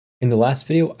In the last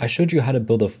video, I showed you how to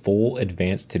build a full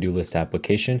advanced to-do list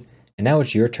application, and now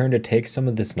it's your turn to take some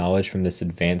of this knowledge from this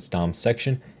advanced DOM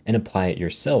section and apply it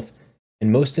yourself.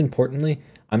 And most importantly,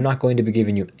 I'm not going to be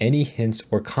giving you any hints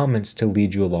or comments to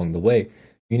lead you along the way.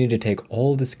 You need to take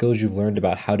all the skills you've learned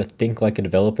about how to think like a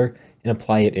developer and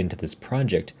apply it into this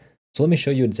project. So let me show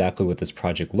you exactly what this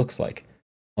project looks like.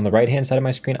 On the right-hand side of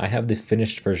my screen, I have the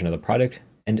finished version of the product,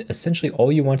 and essentially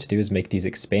all you want to do is make these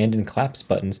expand and collapse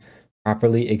buttons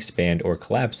properly expand or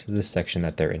collapse the section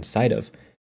that they're inside of.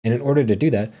 And in order to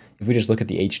do that, if we just look at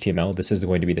the HTML, this is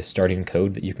going to be the starting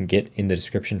code that you can get in the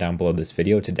description down below this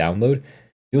video to download.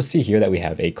 You'll see here that we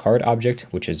have a card object,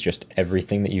 which is just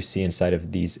everything that you see inside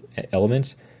of these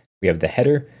elements. We have the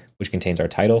header, which contains our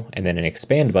title, and then an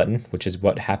expand button, which is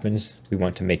what happens. We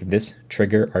want to make this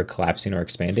trigger our collapsing or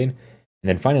expanding. And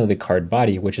then finally, the card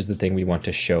body, which is the thing we want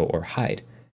to show or hide.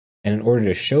 And in order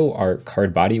to show our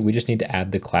card body, we just need to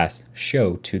add the class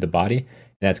show to the body, and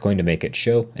that's going to make it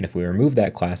show. And if we remove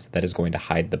that class, that is going to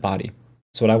hide the body.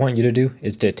 So what I want you to do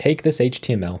is to take this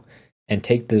HTML and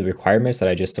take the requirements that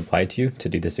I just supplied to you to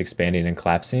do this expanding and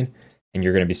collapsing. And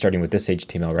you're going to be starting with this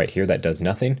HTML right here that does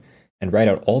nothing, and write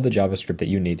out all the JavaScript that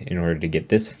you need in order to get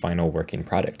this final working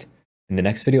product. In the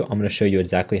next video, I'm going to show you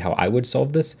exactly how I would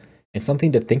solve this. And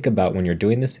something to think about when you're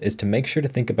doing this is to make sure to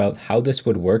think about how this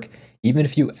would work even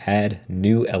if you add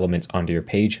new elements onto your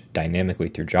page dynamically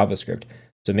through JavaScript.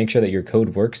 So make sure that your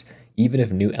code works even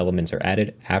if new elements are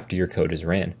added after your code is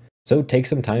ran. So take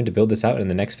some time to build this out, and in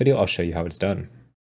the next video I'll show you how it's done.